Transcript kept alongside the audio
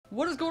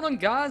What is going on,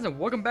 guys, and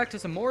welcome back to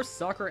some more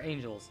Sakura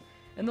Angels.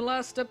 In the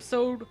last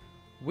episode,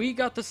 we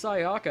got the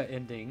Sayaka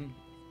ending,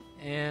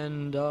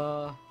 and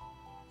it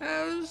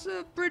was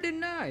pretty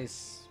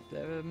nice.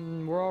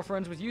 We're all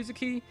friends with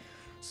Yuzuki,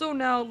 so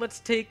now let's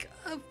take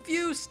a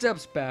few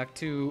steps back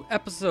to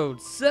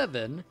episode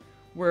 7,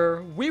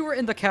 where we were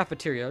in the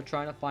cafeteria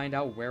trying to find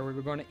out where we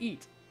were going to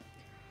eat.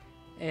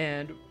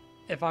 And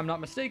if I'm not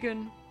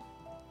mistaken,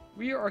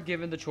 we are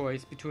given the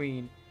choice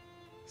between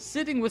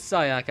sitting with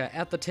Sayaka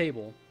at the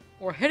table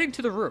or heading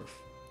to the roof.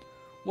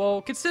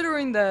 Well,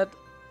 considering that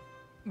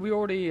we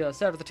already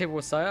sat at the table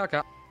with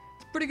Sayaka,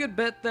 it's a pretty good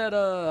bet that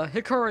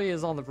Hikari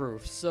is on the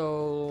roof,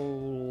 so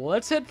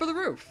let's head for the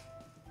roof.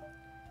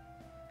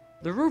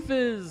 The roof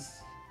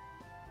it's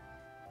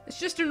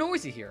just too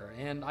noisy here,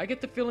 and I get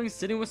the feeling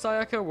sitting with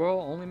Sayaka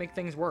will only make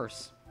things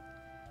worse.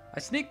 I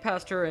sneak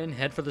past her and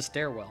head for the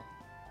stairwell.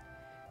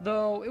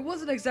 Though it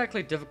wasn't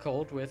exactly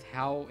difficult with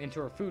how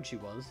into her food she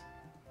was.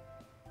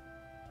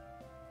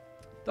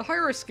 The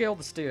higher I scale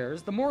the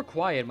stairs, the more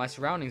quiet my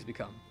surroundings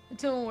become,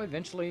 until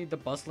eventually the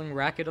bustling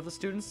racket of the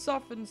students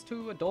softens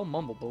to a dull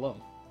mumble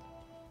below.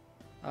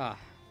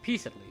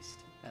 Peace at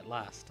least. At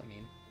last, I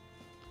mean.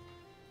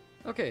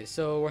 Okay,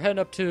 so we're heading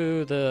up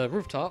to the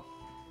rooftop.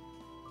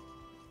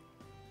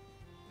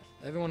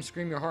 Everyone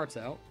scream your hearts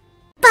out.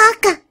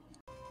 Baka!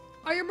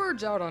 I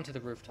emerge out onto the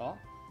rooftop.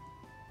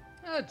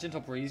 A gentle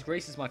breeze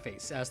graces my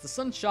face as the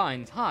sun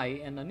shines high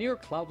in a near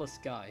cloudless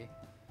sky.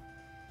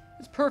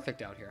 It's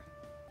perfect out here.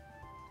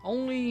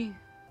 Only,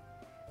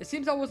 it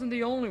seems I wasn't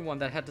the only one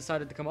that had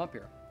decided to come up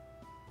here.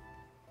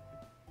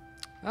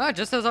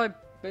 Just as I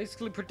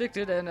basically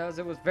predicted, and as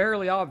it was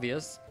very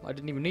obvious, I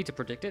didn't even need to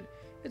predict it,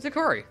 it's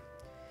Hikari.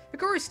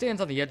 Hikari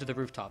stands on the edge of the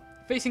rooftop,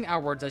 facing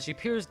outwards as she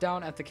peers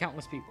down at the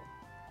countless people.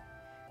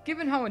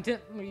 Given how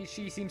intently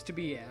she seems to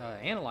be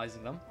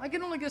analyzing them, I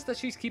can only guess that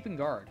she's keeping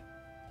guard.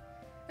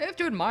 I have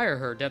to admire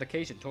her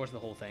dedication towards the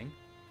whole thing.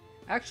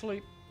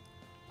 Actually,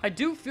 I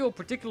do feel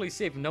particularly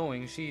safe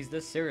knowing she's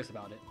this serious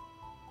about it.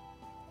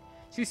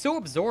 She's so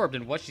absorbed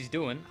in what she's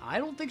doing, I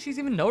don't think she's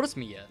even noticed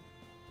me yet.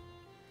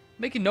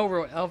 Making no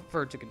real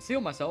effort to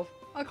conceal myself,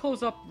 I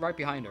close up right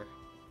behind her.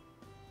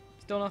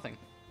 Still nothing.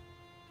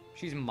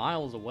 She's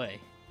miles away.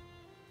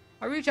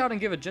 I reach out and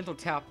give a gentle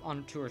tap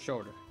onto her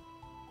shoulder.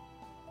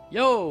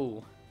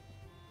 Yo!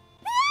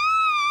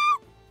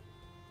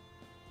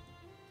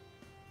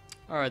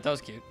 Alright, that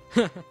was cute.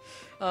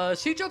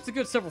 She jumps a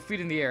good several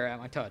feet in the air at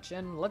my touch,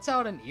 and lets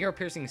out an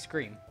ear-piercing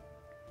scream.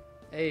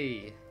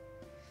 Hey.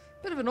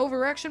 Bit of an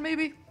overaction,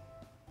 maybe?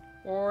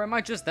 Or am I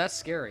just that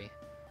scary?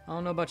 I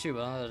don't know about you,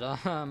 but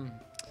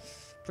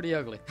pretty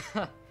ugly.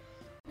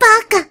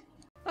 Baka!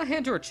 I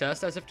hand to her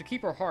chest as if to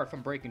keep her heart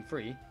from breaking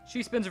free.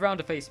 She spins around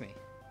to face me.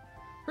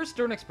 Her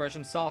stern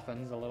expression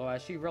softens a little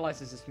as she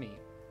realizes it's me.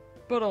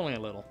 But only a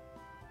little.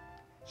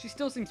 She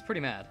still seems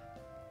pretty mad.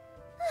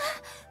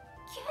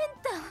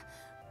 Kenta,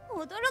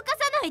 驚か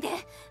さないで。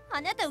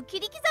あなたを切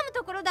り刻む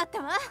ところだっ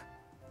たわ。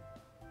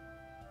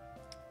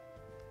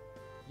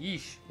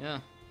 Yeesh,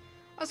 yeah.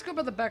 I scrub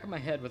at the back of my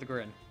head with a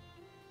grin.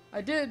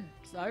 I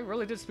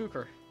really did spook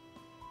her.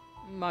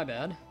 My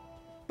bad.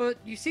 But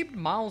you seemed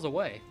miles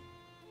away.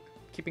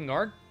 Keeping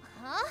guard?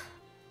 Huh?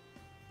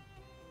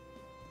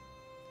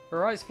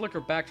 Her eyes flicker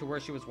back to where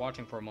she was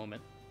watching for a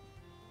moment.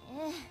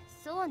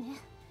 そうね。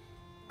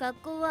学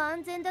校は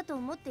安全だと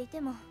思ってい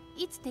ても、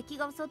いつ敵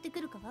が襲って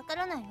くるかわか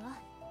らないわ。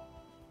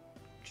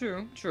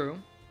True, true.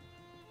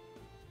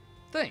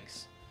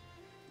 Thanks.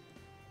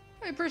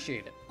 I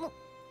appreciate it.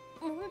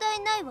 問題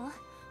ないわ。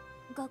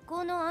学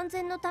校の安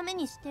全のため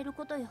にしてる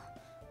ことよ。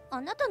あ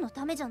なたの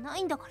ためじゃな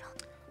いんだから。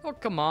Oh,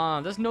 come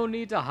on. There's no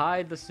need to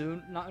hide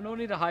no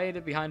need to hide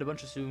it behind a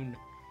bunch of soon.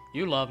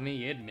 You love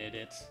me, admit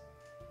it.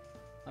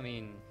 I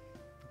mean,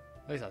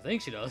 at least I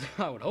think she does.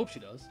 I would hope she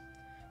does.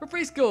 Her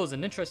face glows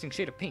an interesting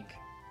shade of pink.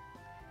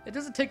 It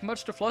doesn't take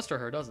much to fluster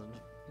her, does it?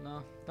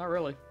 No, not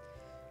really.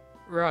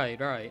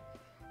 Right.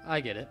 I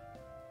get it.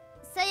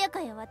 さや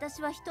かや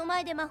私は人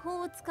前で魔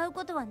法を使う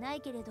ことはない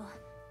けれど、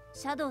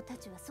シャドウた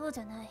ちはそうじ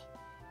ゃない。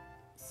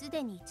す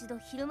でに一度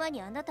昼間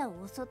にあなたを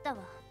襲った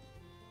わ。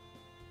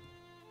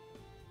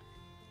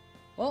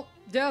Well,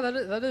 yeah,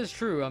 that is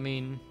true. I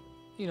mean,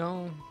 you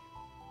know,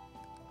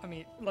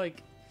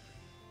 like,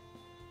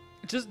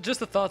 just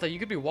the thought that you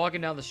could be walking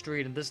down the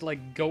street and this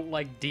like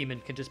goat-like demon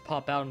can just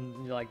pop out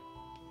and like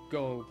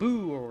go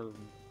boo or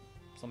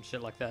some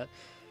shit like that.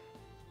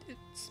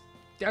 It's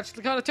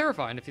actually kind of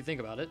terrifying if you think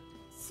about it.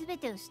 すべ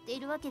てを知ってい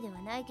るわけで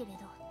はないけれど、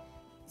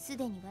す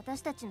でに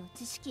私たちの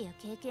知識や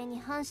経験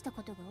に反した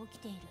ことが起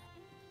きている。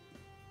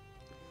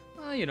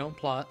You know,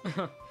 plot.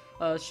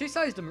 She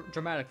sighs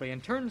dramatically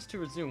and turns to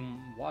resume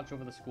watch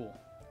over the school.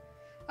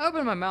 I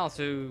open my mouth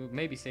to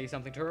maybe say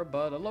something to her,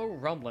 but a low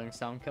rumbling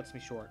sound cuts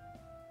me short.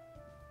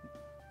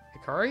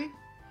 Hikari?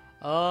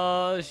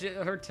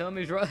 Her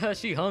tummy's right.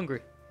 She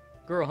hungry.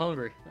 Girl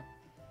hungry.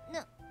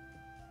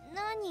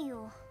 何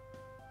よ。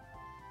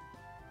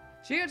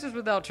 She answers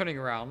without turning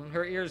around,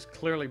 her ears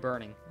clearly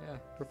burning. Yeah,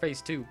 her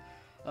face too.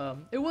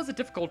 It wasn't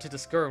difficult to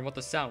discern what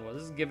the sound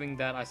was, given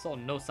that I saw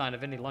no sign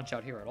of any lunch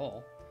out here at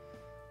all.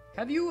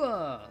 Have you,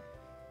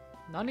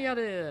 not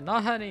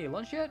had any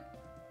lunch yet?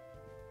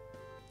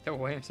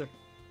 No answer.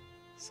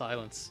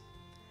 Silence.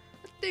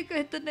 I think I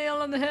hit the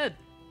nail on the head.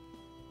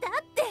 だっ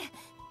て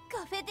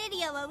カフェテ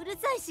リアはうる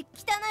さいし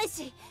汚い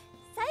し、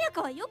さや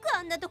かはよく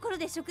あんなところ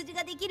で食事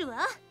ができる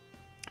わ。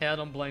Yeah, I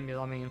don't blame you.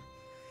 I mean,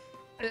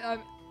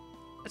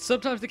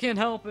 sometimes they can't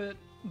help it,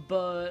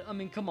 but I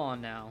mean, come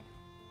on now.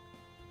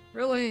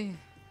 Really?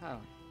 I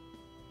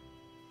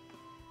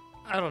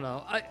don't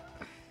know.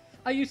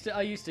 I used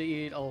to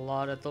eat a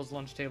lot at those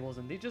lunch tables,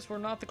 and they just were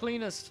not the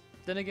cleanest.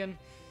 Then again,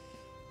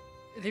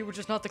 they were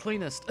just not the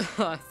cleanest.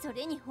 そ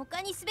れに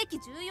他にすべき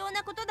重要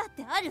なことだっ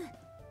てある。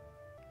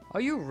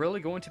Are you really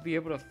going to be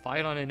able to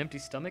fight on an empty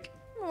stomach?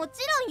 も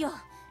ちろんよ。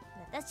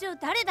私を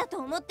誰だと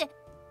思って。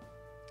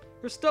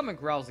Her stomach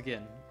growls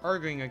again,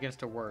 arguing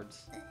against her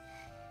words.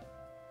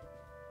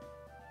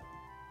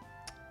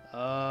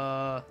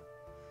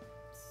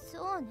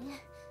 そう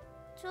ね。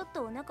ちょっ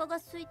とお腹が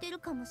空いてる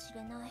かもし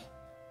れない。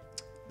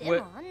で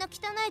What? もあんな汚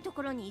いと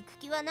ころに行く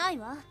気はない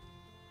わ。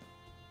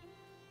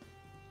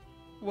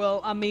Well,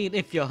 I mean,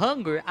 if you're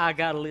hungry, I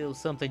got a little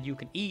something you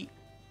can eat.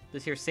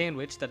 This here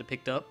sandwich that I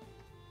picked up.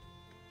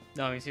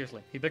 No, I mean,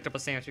 seriously. He picked up a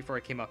sandwich before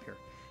he came up here.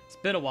 It's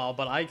been a while,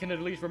 but I can at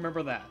least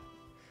remember that.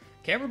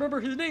 Can't remember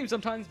his name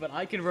sometimes, but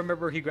I can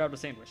remember he grabbed a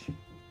sandwich.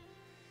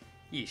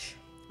 Yeesh.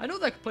 I know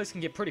that place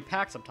can get pretty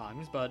packed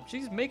sometimes, but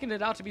she's making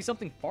it out to be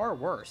something far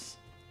worse.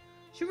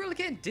 She really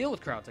can't deal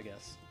with crowds, I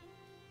guess.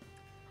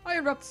 I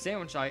unwrapped the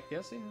sandwich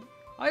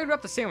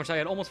I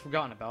had almost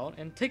forgotten about,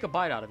 and take a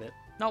bite out of it,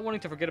 not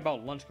wanting to forget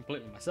about lunch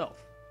completely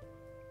myself.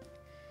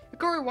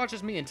 Hikari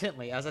watches me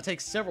intently as I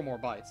take several more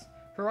bites,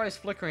 her eyes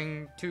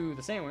flickering to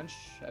the sandwich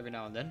every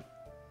now and then.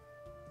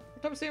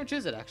 What type of sandwich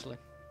is it, actually?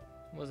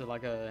 Was it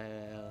like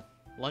a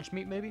lunch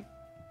meat, maybe?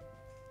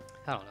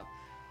 I don't know.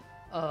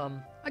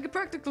 I could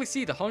practically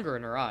see the hunger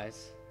in her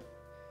eyes.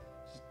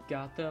 She's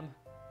got them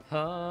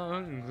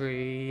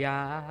hungry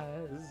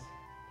eyes.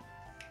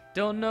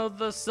 Don't know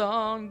the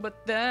song,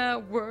 but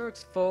that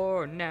works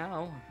for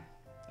now.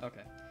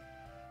 Okay.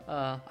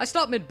 I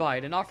stop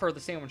mid-bite and offer her the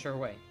sandwich her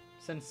way,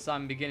 since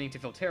I'm beginning to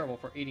feel terrible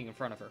for eating in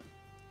front of her.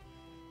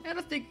 And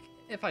I think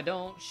if I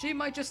don't, she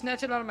might just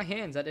snatch it out of my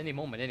hands at any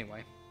moment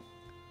anyway.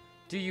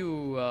 Do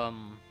you,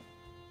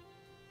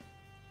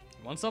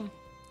 want some?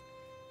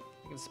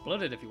 You can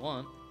split it if you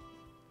want.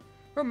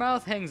 Her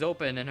mouth hangs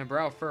open and her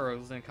brow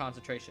furrows in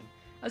concentration,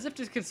 as if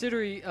to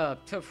consider,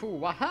 tofu,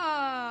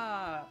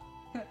 waha!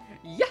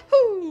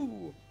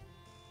 Yahoo!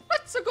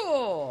 Let's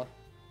go!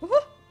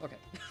 Okay.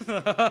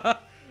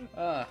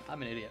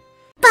 I'm an idiot.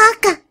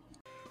 Baka!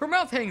 Her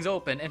mouth hangs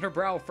open and her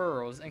brow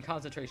furrows in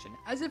concentration,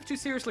 as if to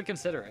seriously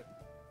consider it.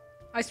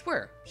 I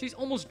swear, she's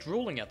almost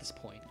drooling at this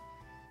point.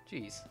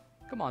 Jeez,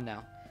 come on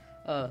now.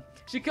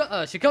 She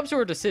comes to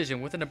her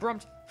decision with an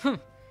abrupt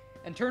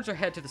and turns her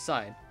head to the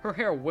side, her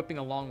hair whipping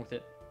along with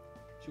it.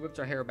 She whips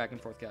her hair back and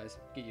forth, guys.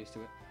 Get used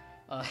to it.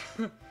 I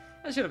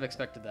should have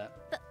expected that.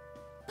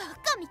 バ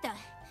カみたい。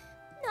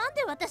なん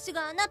で私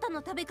があなたの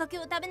食べかけ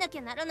を食べなき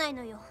ゃならない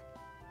のよ。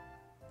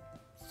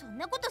そん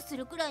なことす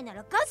るくらいな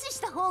ら餓死し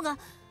た方が。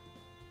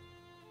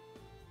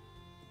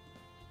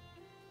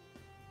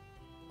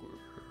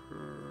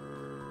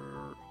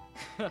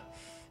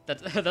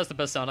That's the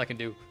best sound I can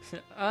do.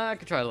 I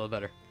could try a little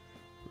better.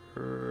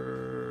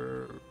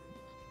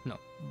 No,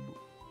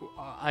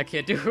 I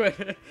can't do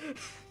it.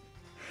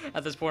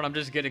 At this point, I'm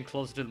just getting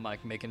closer to the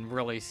mic, making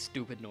really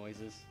stupid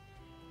noises.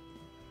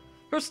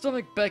 Her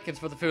stomach beckons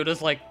for the food.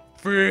 It's like,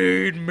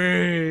 feed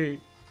me,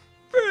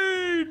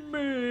 feed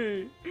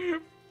me,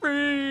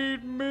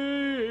 feed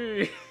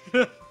me.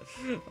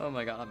 Oh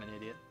my god, I'm an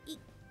idiot. い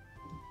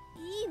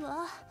い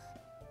わ。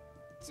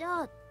じ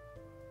ゃあ、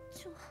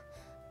ちょ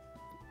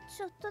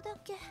っとだ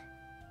け。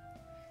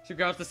She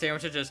grabs the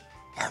sandwich and just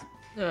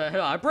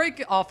I break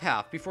it off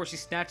half before she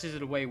snatches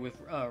it away with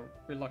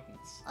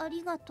reluctance. あ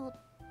りがとうっ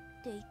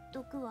て言っ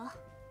とくわ。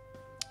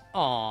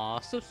 Aw,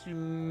 so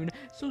soon,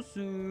 so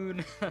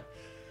soon.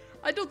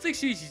 I don't think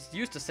she's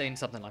used to saying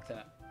something like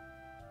that.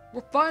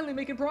 We're finally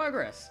making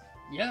progress.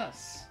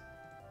 Yes.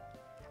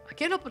 I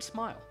can't help but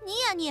smile. ニ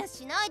ヤニヤ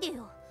しないで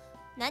よ。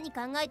何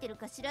考えてる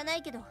か知らな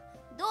いけど、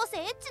どうせ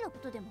エッチのこ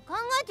とでも考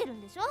えてる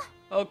んでしょ?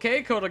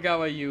 Okay,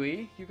 Kotogawa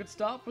Yui, you could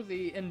stop with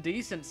the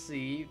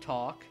indecency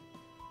talk.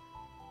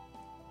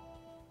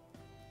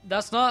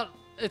 It's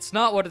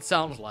not what it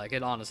sounds like,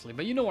 honestly,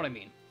 but you know what I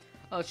mean.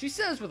 She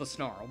says with a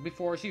snarl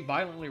before she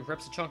violently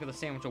rips a chunk of the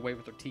sandwich away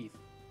with her teeth.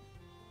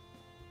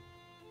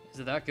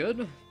 Is it that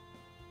good?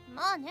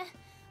 まあね、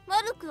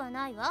悪くは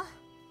ないわ。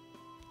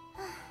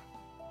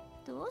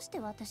どうして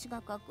私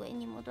が学園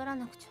に戻ら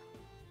なくちゃ?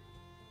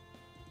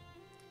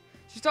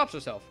 She stops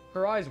herself,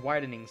 her eyes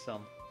widening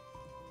some.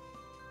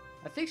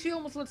 I think she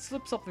almost let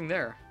slip something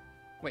there.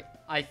 Wait,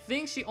 I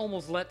think she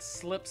almost let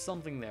slip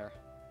something there.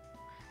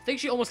 I think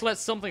she almost let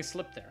something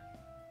slip there.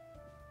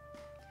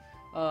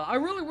 I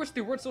really wish they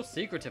weren't so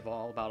secretive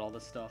about all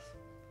this stuff.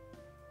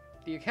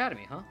 The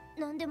academy, huh?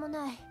 なんでも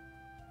ない。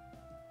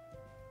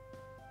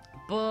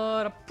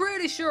 But I'm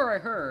pretty sure I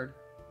heard.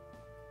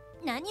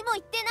 何も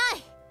言ってな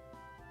い。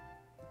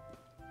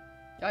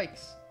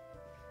Yikes.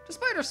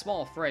 Despite her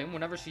small frame,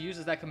 whenever she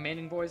uses that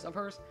commanding voice of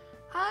hers,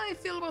 I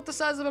feel about the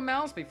size of a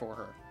mouse before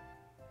her.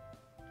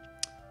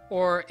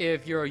 Or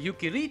if you're a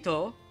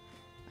Yukirito...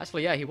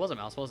 Actually, yeah, he was a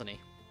mouse, wasn't he?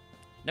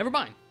 Never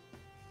mind.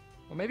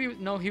 Or maybe,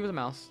 no, he was a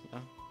mouse. Yeah.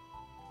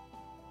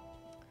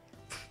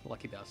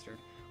 Lucky bastard.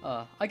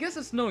 I guess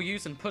it's no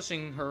use in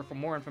pushing her for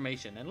more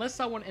information, unless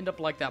I want to end up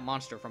like that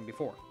monster from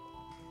before.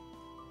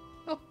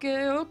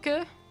 Okay,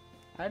 okay.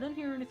 I didn't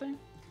hear anything.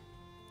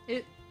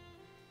 It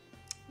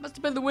must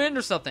have been the wind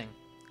or something.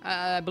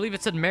 I believe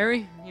it said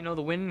Mary. You know,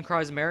 the wind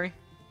cries Mary.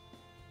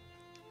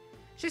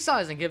 She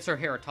sighs and gives her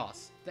hair a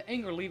toss, the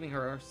anger leaving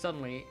her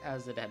suddenly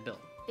as it had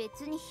built.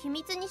 別に秘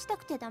密にした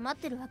くて黙っ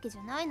てるわけじ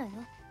ゃないのよ。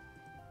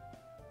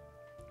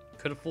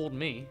Could have fooled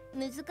me.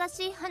 難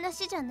しい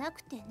話じゃな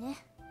くてね。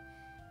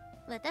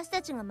私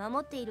たちが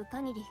守っている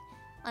限り、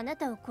あな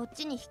たをこっ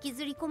ちに引き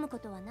ずり込むこ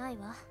とはない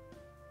わ。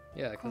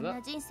Yeah, こん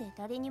な人生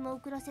誰にも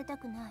送らせた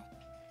くない。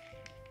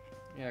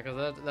Yeah,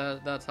 because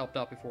that's helped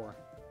out before.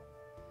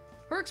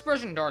 Her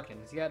expression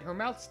darkens, yet her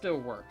mouth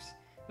still works.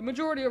 The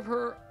majority of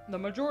her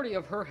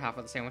half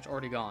of the sandwich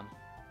already gone.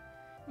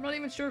 I'm not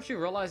even sure if she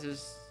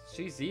realizes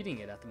she's eating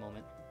it at the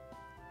moment.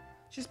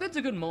 She spends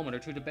a good moment or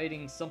two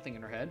debating something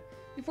in her head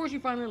before she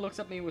finally looks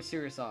at me with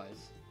serious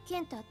eyes. ケ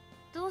ンタ、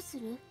どうす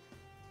る？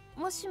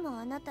もしも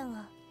あなた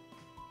が。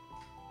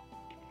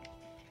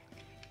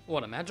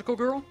What, a magical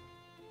girl?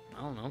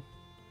 I don't know.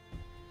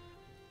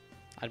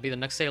 I'd be the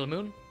next Sailor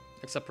Moon,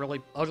 except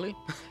really ugly,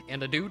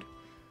 and a dude.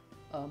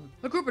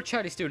 A group of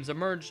chatty students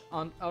emerge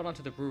out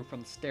onto the roof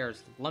from the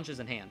stairs, lunches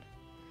in hand.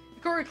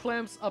 Hikari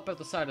clamps up at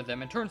the side of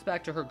them and turns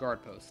back to her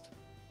guard post.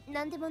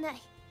 なんでもな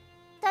い。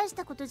大し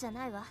たことじゃ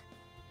ないわ。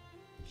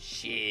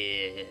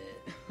Shit.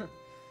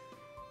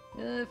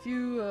 If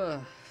you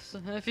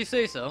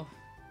say so.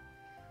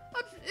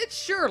 It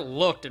sure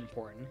looked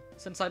important,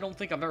 since I don't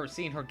think I've ever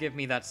seen her give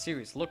me that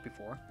serious look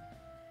before.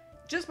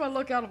 Just by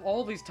luck out of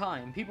all these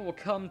time, people will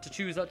come to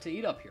choose to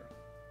eat up here.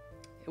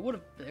 It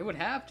would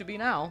have to be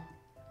now.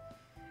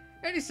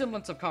 Any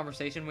semblance of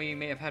conversation we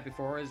may have had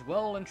before is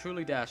well and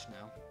truly dashed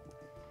now.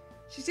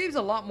 She seems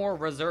a lot more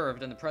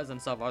reserved in the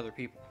presence of other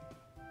people.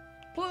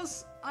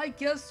 Plus, I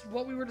guess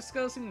what we were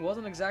discussing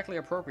wasn't exactly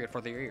appropriate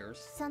for their ears.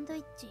 サンドイ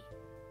ッチ、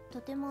と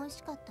ても美味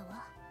しかった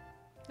わ。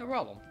No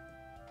problem.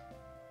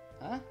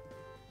 Huh?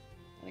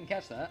 I didn't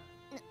catch that.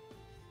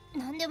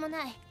 なんでも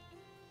ない。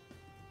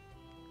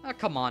Ah,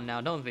 come on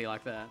now, don't be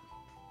like that.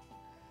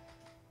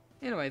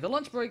 Anyway, the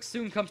lunch break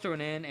soon comes to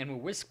an end and we'll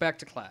whisk back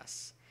to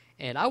class.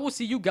 And I will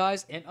see you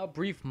guys in a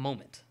brief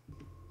moment.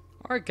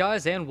 Alright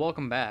guys, and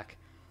welcome back.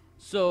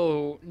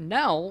 So,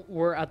 now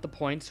we're at the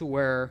point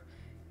where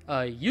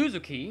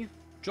Yuzuki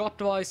dropped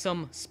by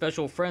some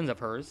special friends of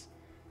hers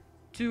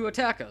to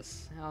attack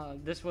us.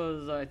 This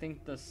was, I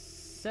think, the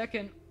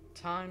second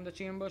time that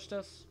she ambushed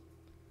us.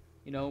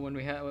 You know, when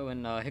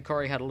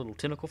Hikari had a little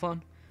tentacle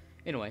fun.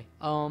 Anyway,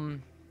 now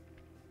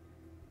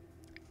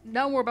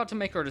we're about to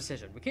make our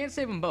decision. We can't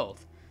save them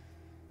both.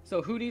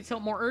 So who needs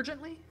help more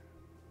urgently?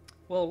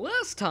 Well,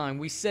 last time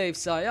we saved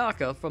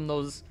Sayaka from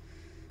those,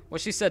 well,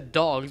 she said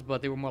dogs,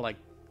 but they were more like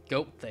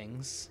goat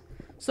things.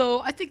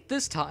 So I think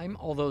this time,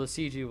 although the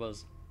CG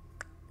was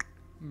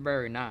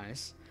very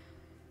nice,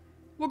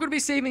 we're going to be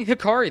saving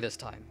Hikari this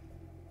time.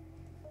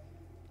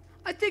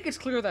 I think it's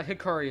clear that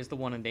Hikari is the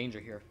one in danger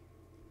here.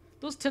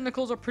 Those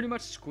tentacles are pretty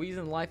much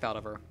squeezing life out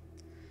of her.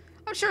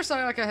 I'm sure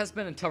Sayaka has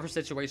been in tougher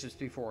situations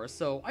before,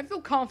 so I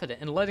feel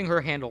confident in letting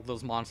her handle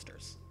those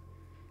monsters.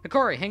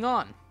 Hikari, hang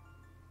on.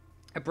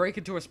 I break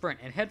into a sprint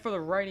and head for the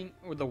writhing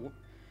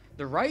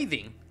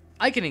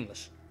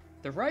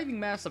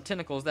mass of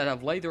tentacles that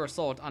have laid their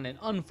assault on an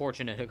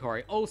unfortunate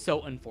Hikari. Oh,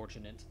 so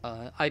unfortunate.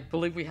 I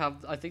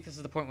think this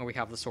is the point where we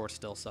have the sword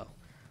still, so.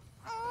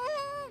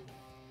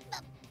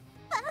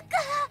 バカ、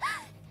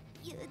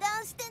油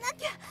断してな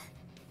きゃ。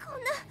こ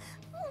んな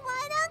お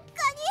前なん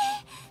か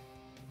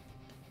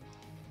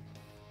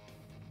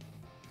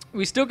に。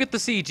We still get the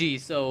CG,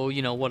 so,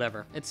 you know,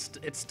 whatever. It's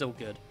still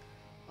good.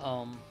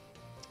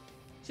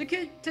 She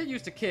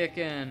continues to kick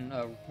and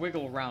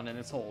wiggle around in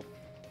its hold.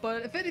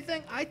 But if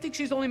anything, I think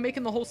she's only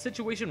making the whole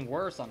situation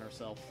worse on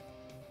herself.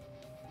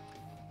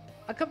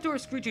 I come to a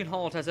screeching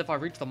halt as if I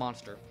reach the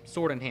monster,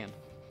 sword in hand.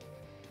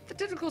 The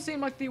tentacles seem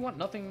like they want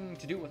nothing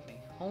to do with me,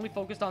 only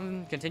focused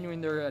on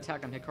continuing their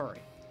attack on Hikari.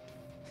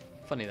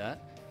 Funny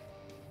that.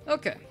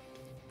 Okay,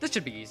 this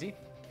should be easy.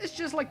 It's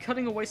just like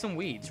cutting away some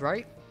weeds,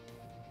 right?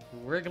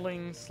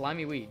 Wriggling,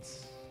 slimy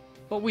weeds.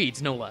 But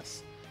weeds, no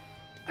less.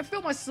 I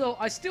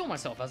steel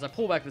myself as I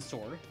pull back the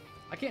sword.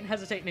 I can't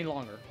hesitate any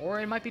longer,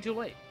 or it might be too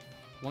late.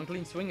 One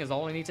clean swing is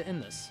all I need to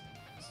end this.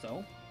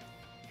 So,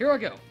 here I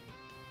go.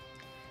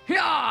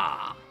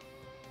 Hiya!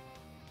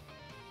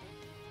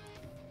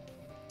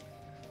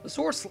 The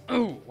sword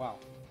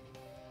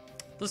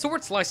The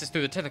sword slices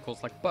through the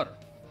tentacles like butter,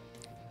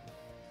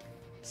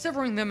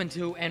 severing them in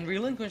two and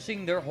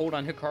relinquishing their hold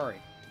on Hikari.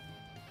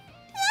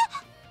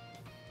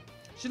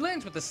 She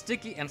lands with a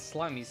sticky and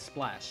slimy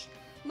splash,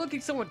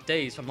 looking somewhat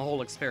dazed from the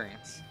whole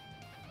experience.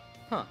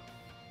 Huh.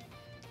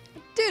 I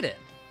did it!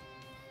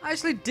 I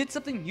actually did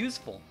something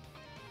useful.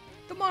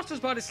 The monster's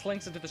body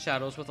slinks into the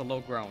shadows with a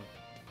low groan.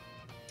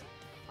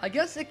 I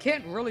guess it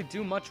can't really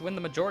do much when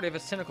the majority of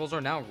its tentacles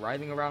are now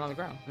writhing around on the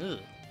ground. Ugh.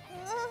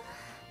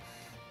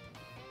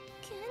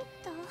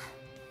 Kenta.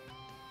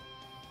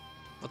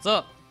 What's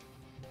up?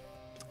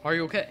 Are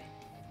you okay?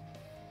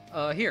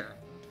 Here,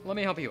 let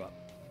me help you up.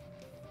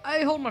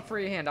 I hold my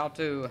free hand out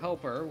to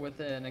help her with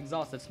an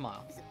exhausted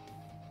smile.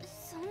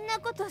 そんな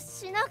こと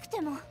しなく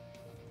ても。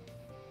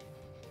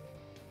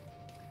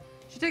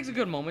 She takes a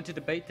good moment to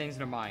debate things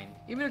in her mind,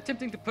 even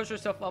attempting to push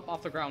herself up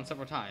off the ground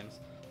several times,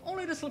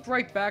 only to slip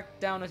right back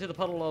down into the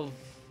puddle of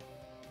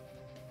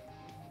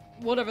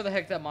whatever the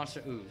heck that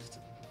monster oozed.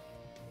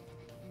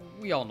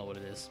 We all know what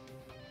it is.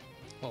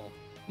 Well,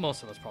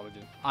 most of us probably do.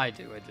 I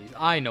do, at least.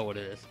 I know what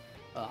it is.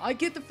 I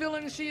get the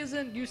feeling she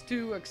isn't used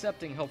to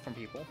accepting help from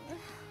people.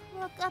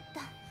 わかっ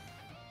た。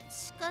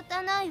仕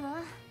方ないわ。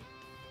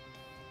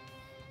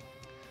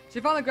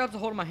 She finally grabs a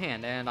hold of my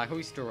hand, and I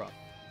hoist her up.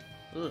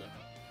 Ugh.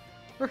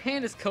 Her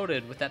hand is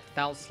coated with that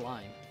foul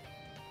slime.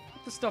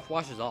 But the stuff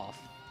washes off.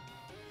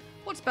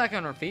 Once back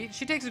on her feet,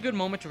 she takes a good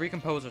moment to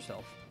recompose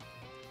herself.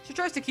 She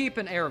tries to keep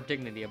an air of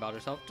dignity about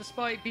herself,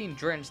 despite being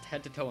drenched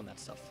head to toe in that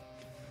stuff.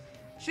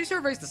 She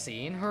surveys the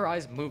scene, her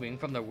eyes moving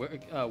from the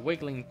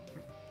wiggling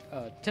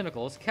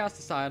tentacles cast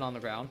aside on the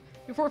ground,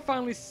 before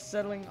finally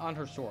settling on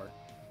her sword,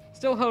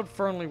 still held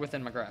firmly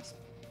within my grasp.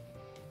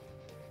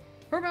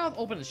 Her mouth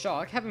opened in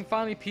shock, having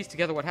finally pieced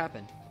together what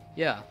happened.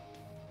 Yeah.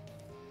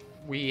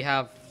 We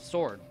have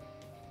sword.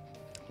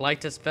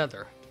 Light as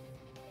feather.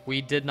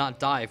 We did not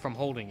die from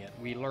holding it.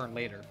 We learn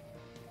later.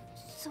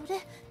 そ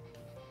れ、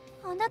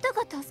あなた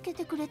が助け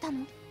てくれた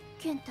の、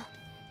ケンタ。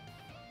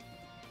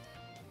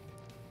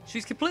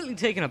 She's completely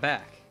taken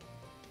aback.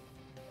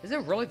 Is it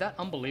really that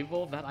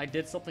unbelievable that I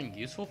did something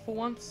useful for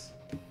once?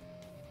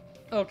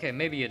 Okay,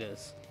 maybe it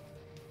is.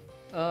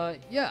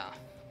 Yeah.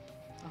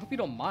 I hope you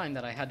don't mind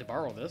that I had to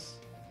borrow this.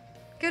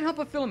 Can't help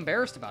but feel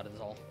embarrassed about it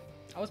all.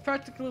 I was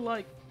practically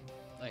like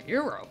a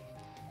hero.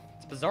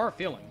 It's a bizarre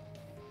feeling.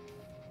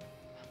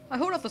 I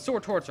hold out the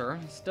sword towards her,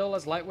 still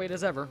as lightweight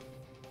as ever.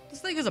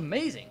 This thing is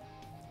amazing.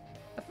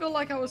 I feel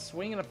like I was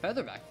swinging a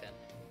feather back then.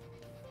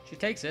 She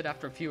takes it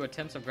after a few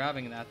attempts of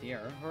grabbing it at the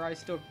air, her eyes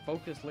still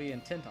focusedly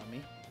intent on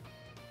me.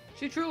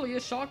 She truly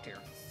is shocked here.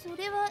 そ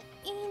れは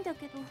いいんだ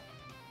けど。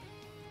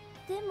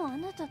でもあ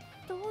なた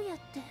どうやっ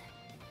て。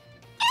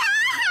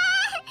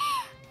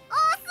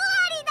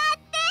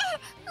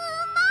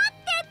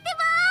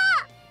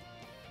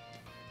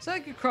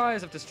 Sakura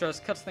cries of distress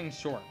cuts things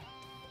short.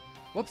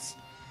 Whoops.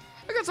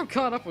 I got so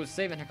caught up with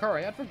saving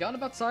Hikari, I'd forgotten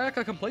about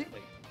Sayaka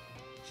completely.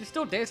 She's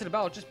still dancing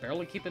about, just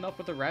barely keeping up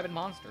with the rabid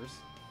monsters.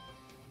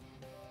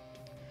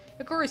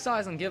 Hikari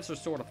sighs and gives her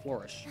sword a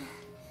flourish.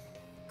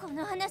 こ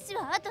の話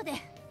は後で。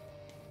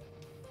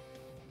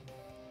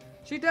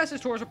 She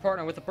dashes towards her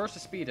partner with a burst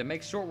of speed and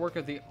makes short work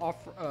of the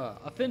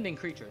offending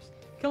creatures,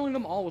 killing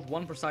them all with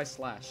one precise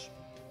slash.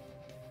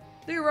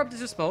 They erupt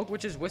into smoke,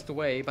 which is whisked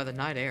away by the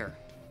night air.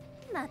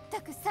 まっ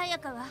たくさや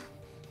かは。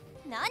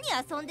何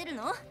遊んでる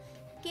の？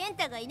ケン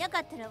タがいなか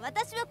ったら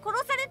私は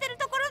殺されてる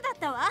ところだっ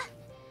たわ。あ、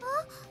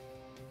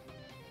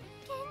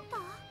ケン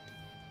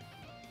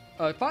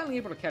タ？ Finally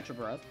able to catch her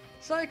breath,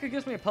 Sayaka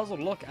gives me a puzzled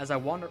look as I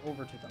wander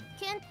over to them.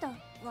 ケンタ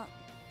は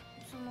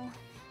その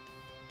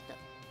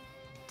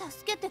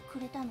助けてく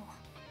れたの。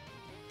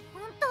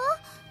本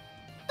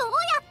当？どうや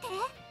っ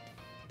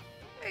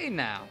て？ Hey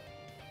now.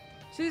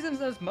 She's in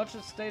as much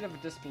a state of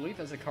disbelief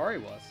as Hikari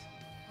was.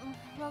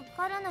 わ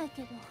からない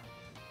けど、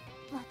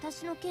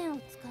私の剣を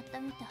使った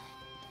みたい。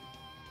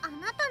あ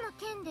なたの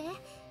剣で？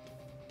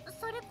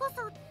それこ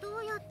そど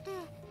うやって？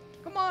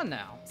 Come on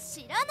now.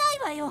 知ら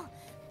ないわよ。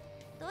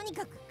とに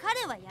かく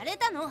彼はやれ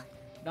たの。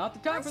 Not the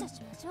time 感 for... 謝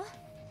しましょう。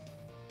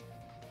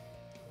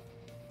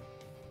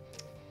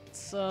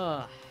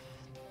 It's,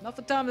 not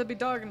the time to be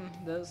talking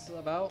this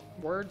about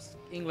words.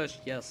 English,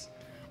 yes.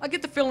 I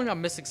get the feeling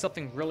I'm missing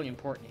something really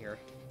important here.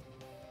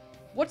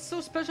 What's so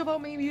special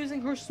about me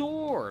using her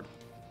sword?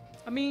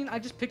 I mean, I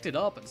just picked it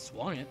up and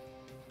swung it.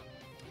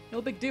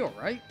 No big deal,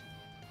 right?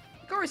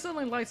 Hikari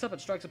suddenly lights up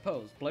and strikes a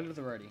pose, blade at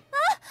the ready.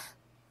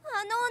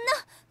 あの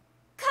女、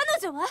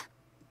彼女は？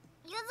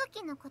ゆず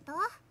きのこと？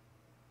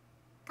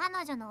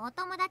彼女のお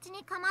友達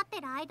に構って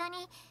る間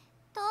に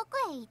遠く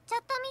へ行っちゃっ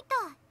たみた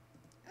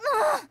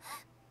い。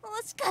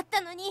惜しかっ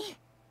たのに。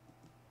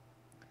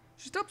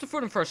 She stops her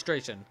foot in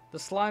frustration, the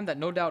slime that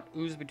no doubt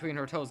oozed between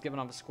her toes giving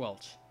off a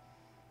squelch.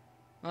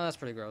 Oh, that's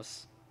pretty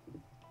gross.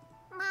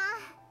 ま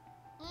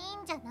あ、い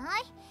いんじゃな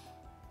い？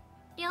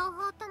両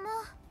方とも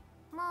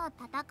もう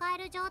戦え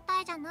る状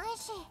態じゃない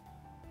し。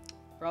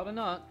 Probably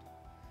not.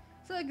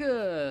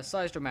 Sayaka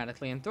sighs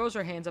dramatically and throws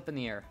her hands up in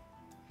the air.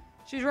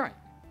 She's right.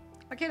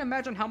 I can't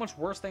imagine how much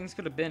worse things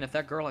could have been if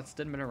that girl had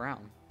still been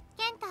around.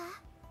 ケンタ、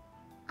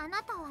あ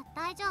なたは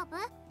大丈夫？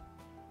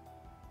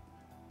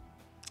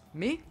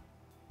 Me?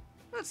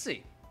 Let's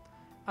see.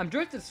 I'm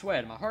drenched in sweat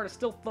and my heart is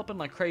still thumping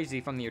like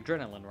crazy from the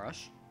adrenaline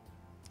rush.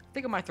 I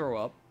think I might throw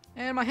up,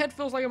 and my head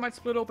feels like it might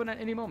split open at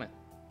any moment.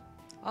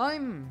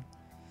 I'm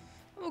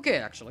okay,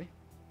 actually.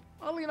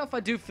 Oddly enough, I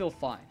do feel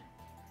fine.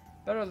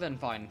 Better than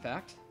fine, in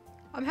fact.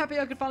 I'm happy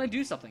I could finally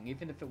do something,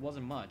 even if it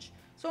wasn't much,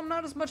 so I'm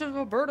not as much of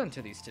a burden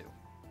to these two.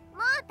 も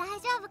う大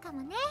丈夫か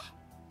もね。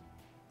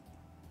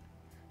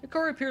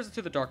 Hikari peers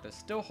into the darkness,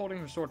 still holding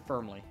her sword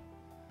firmly.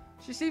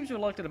 She seems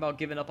reluctant about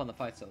giving up on the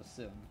fight so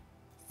soon.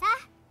 さ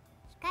あ、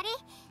光、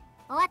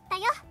終わった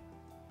よ。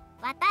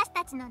私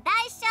たちの大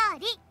勝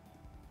利。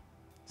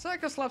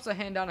 Sakura slaps a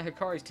hand down at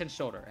Hikari's tense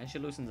shoulder, and she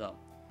loosens up.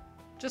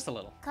 Just a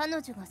little. 彼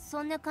女が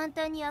そんな簡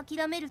単に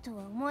諦めると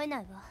は思え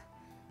ないわ。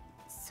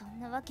そん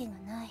なわけが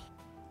ない。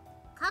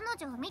彼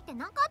女を見て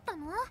なかった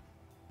の？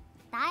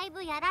だい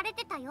ぶやられ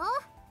てたよ。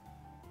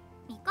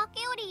見か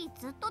けより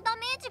ずっとダ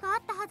メージがあ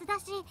ったはずだ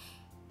し、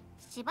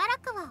しばら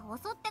くは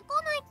襲って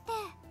こないって。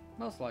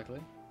 Most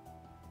likely.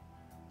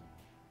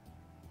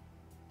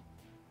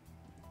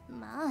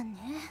 まあ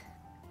ね。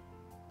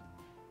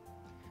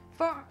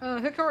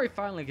Hikari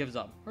finally gives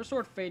up, her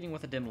sword fading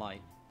with a dim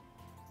light.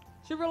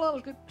 She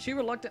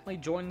reluctantly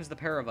joins the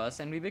pair of us,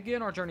 and we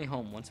begin our journey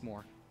home once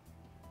more.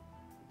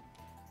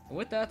 And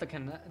with that,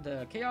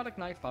 the chaotic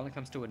night finally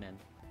comes to an end.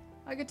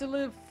 I get to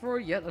live for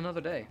yet another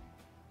day.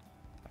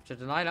 After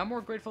tonight, I'm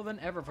more grateful than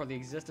ever for the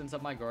existence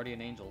of my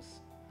guardian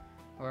angels,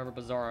 however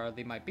bizarre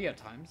they might be at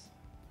times.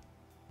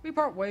 We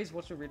part ways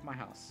once we reach my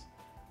house,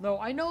 though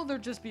I know they'll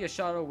just be a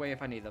shot away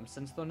if I need them,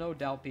 since they'll no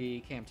doubt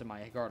be camped in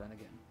my garden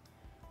again.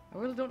 I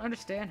really don't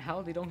understand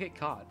how they don't get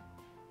caught.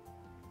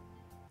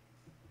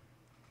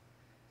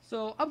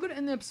 So I'm gonna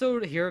end the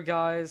episode here,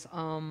 guys.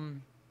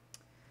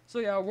 So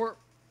yeah,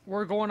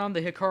 we're going on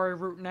the Hikari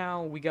route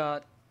now. We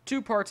got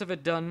 2 parts of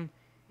it done,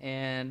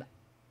 and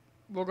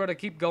we're gonna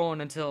keep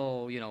going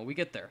until, you know, we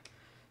get there.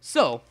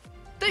 So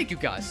thank you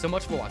guys so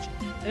much for watching,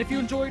 and if you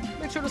enjoyed,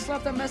 make sure to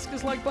slap that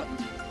masochist like button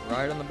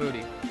right on the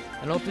booty.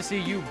 And I hope to see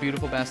you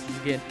beautiful bastards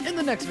again in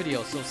the next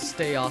video. So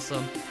stay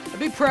awesome and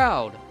be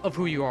proud of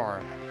who you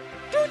are.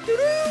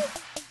 Doo-doo-doo!